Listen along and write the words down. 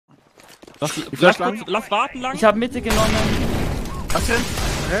Lass warten lang. Ich hab Mitte genommen. Was denn?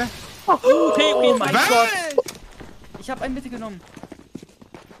 Hä? Okay, oh mein Was? Gott. Ich hab ein Mitte genommen.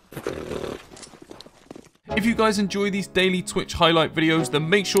 If you guys enjoy these daily Twitch highlight videos, then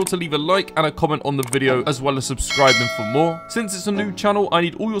make sure to leave a like and a comment on the video, as well as subscribing for more. Since it's a new channel, I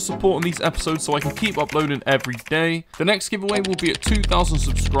need all your support on these episodes so I can keep uploading every day. The next giveaway will be at 2,000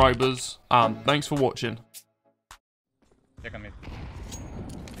 subscribers, and thanks for watching. Check on me.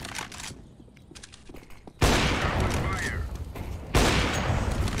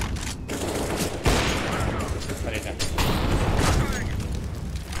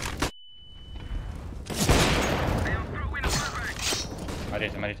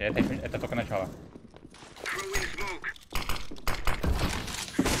 Смотрите, это только начало.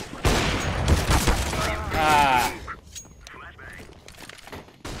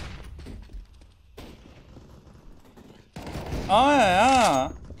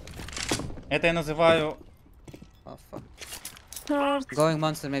 Это я называю... Oh fuck. Going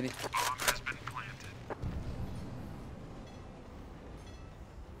monster maybe.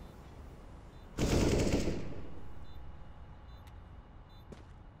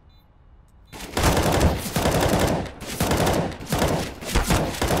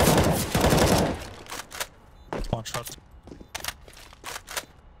 One shot.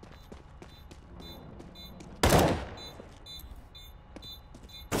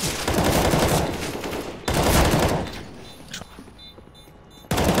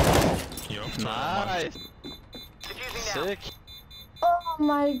 Nice. Sick. Oh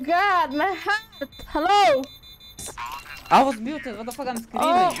my god, my heart. Hello. I was muted. What the fuck? I'm screaming.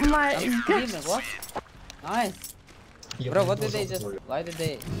 Oh my I'm god. screaming. What? Nice. Bro, what did they just? Why did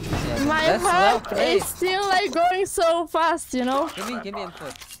they? My That's heart well played. is still like going so fast, you know. Give me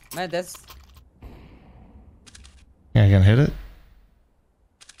input. Man, that's. Yeah, you can hit it.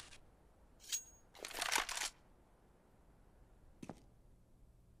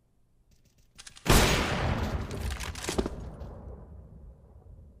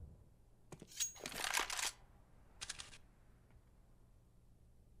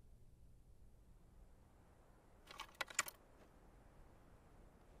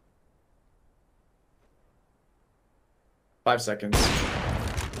 Five seconds.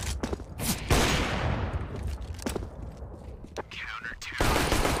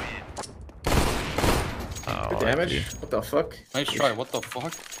 Oh, Damage? What the fuck? Nice try, what the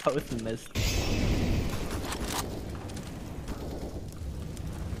fuck? That was a miss.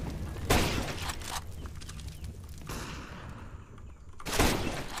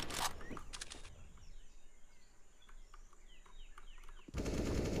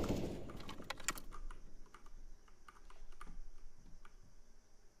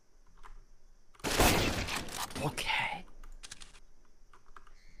 Okay.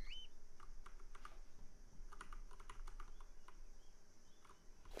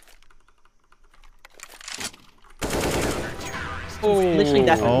 Literally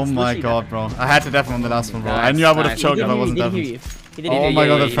definitely. Oh my god, bro. I had to definitely on the last one, bro. I knew I would have choked if I wasn't definitely. Oh my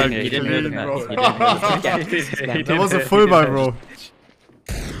god, that felt clean, bro. That was a full buy, bro.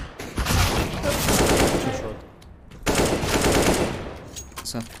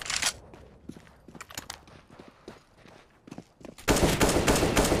 So.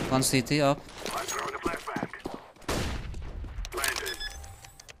 One CT up.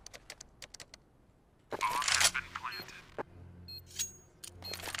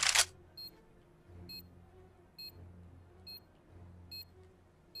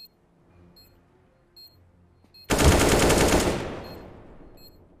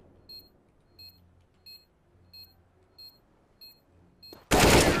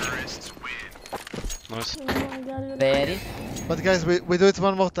 Nice. Oh my god. Very. But guys, we do it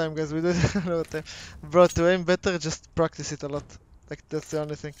one more time, guys. We do it one more time. Bro, to aim better, just practice it a lot. Like, that's the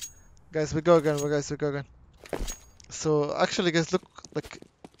only thing. Guys, we go again, we go again. So, actually, guys, look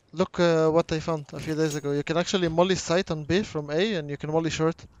what I found a few days ago. You can actually molly sight on B from A, and you can molly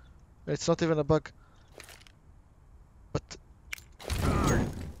short. It's not even a bug. But...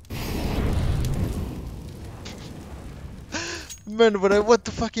 Man, when I want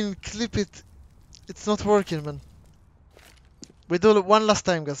to fucking clip it, it's not working, man. We do it one last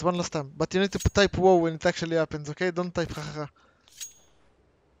time, guys, one last time. But you need to type WoW when it actually happens, okay? Don't type hahaha.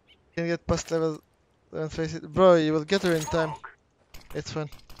 You can get past level and face it. Bro, you will get her in time. It's fine.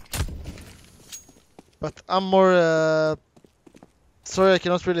 But I'm more, sorry, I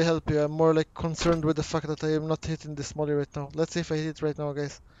cannot really help you. I'm more like concerned with the fact that I am not hitting this molly right now. Let's see if I hit it right now,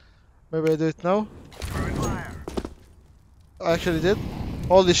 guys. Maybe I do it now. I actually did.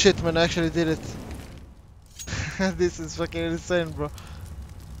 Holy shit, man, I actually did it. This is fucking insane, bro.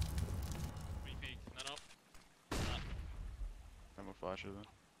 flash either.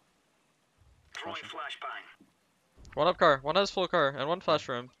 One up car, one has full car, and one flash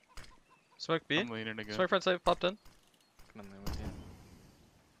room. Smoke B. I'm leaning again. Smoke front side, popped in. I'm leaning with you.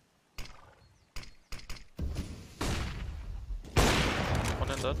 One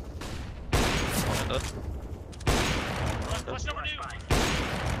in dead. One in dead.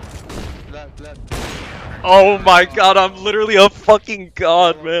 Oh my god, I'm literally a fucking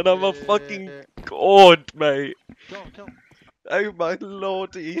god, man. I'm a fucking god, mate. Oh my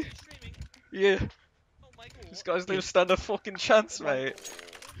lordy. Yeah. These guys don't stand a fucking chance, mate.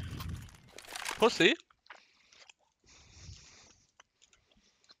 Pussy.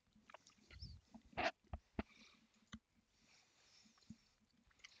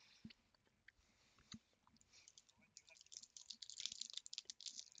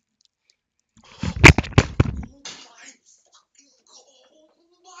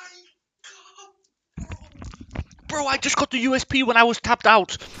 Bro, I just got the USP when I was tapped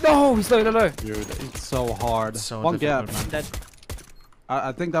out. No, he's low, low. Dude, it's so hard. So One gap. difficult, man.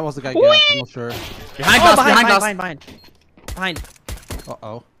 I think that was the guy gap. I'm not sure. Behind Oh, us, behind us. Behind.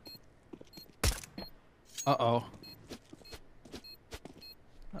 Uh-oh. Uh-oh.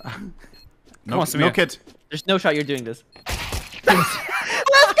 No, no kid. There's no shot you're doing this.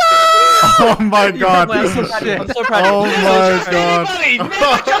 Oh my god. I'm so proud of you. I'm so proud Oh of you. my god. Anybody!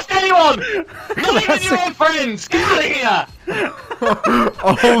 Never trust anyone! Not even your own friends! Get out of here!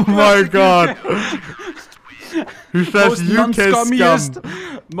 Oh my god. He says UK scum.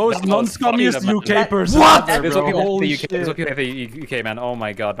 Most non-scummiest UK person. What? That's okay for Holy the UK. shit. That's okay for the UK, man. Oh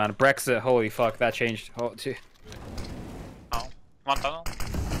my god, man. Brexit. Holy fuck, that changed. Oh, too. One tunnel.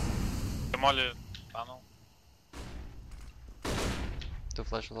 Demolly tunnel. Two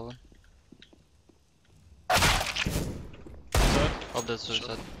flash lower. Up this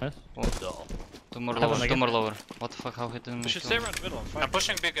suicide. Two more lower. What the fuck, how he doing? We should stay around the middle. I'm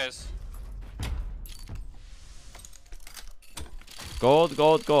pushing big guys. Gold,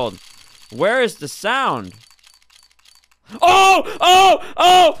 gold, gold. Where is the sound? Oh! Oh!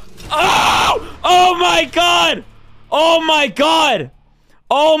 Oh! Oh! Oh my god! Oh my god!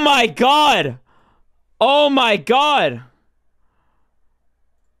 Oh my god! Oh my god!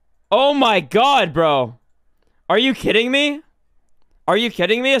 Oh my god, bro! Are you kidding me? Are you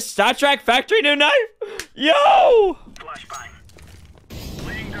kidding me? A StatTrak factory new knife? Yo! Flashbang.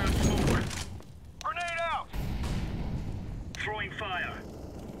 Laying down forward. Grenade out! Throwing fire.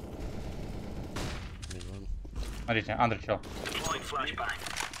 Under chill. Deploying flashbang.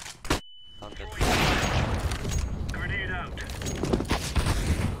 Grenade out.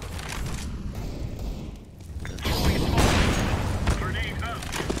 Grenade out.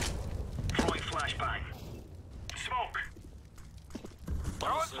 Throwing flashbang. Smoke.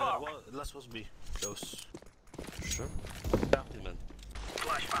 Last was B. Close. Sure. Man.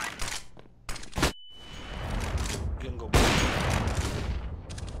 Flashbang. You can go.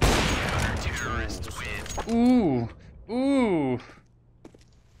 Ooh. Ooh.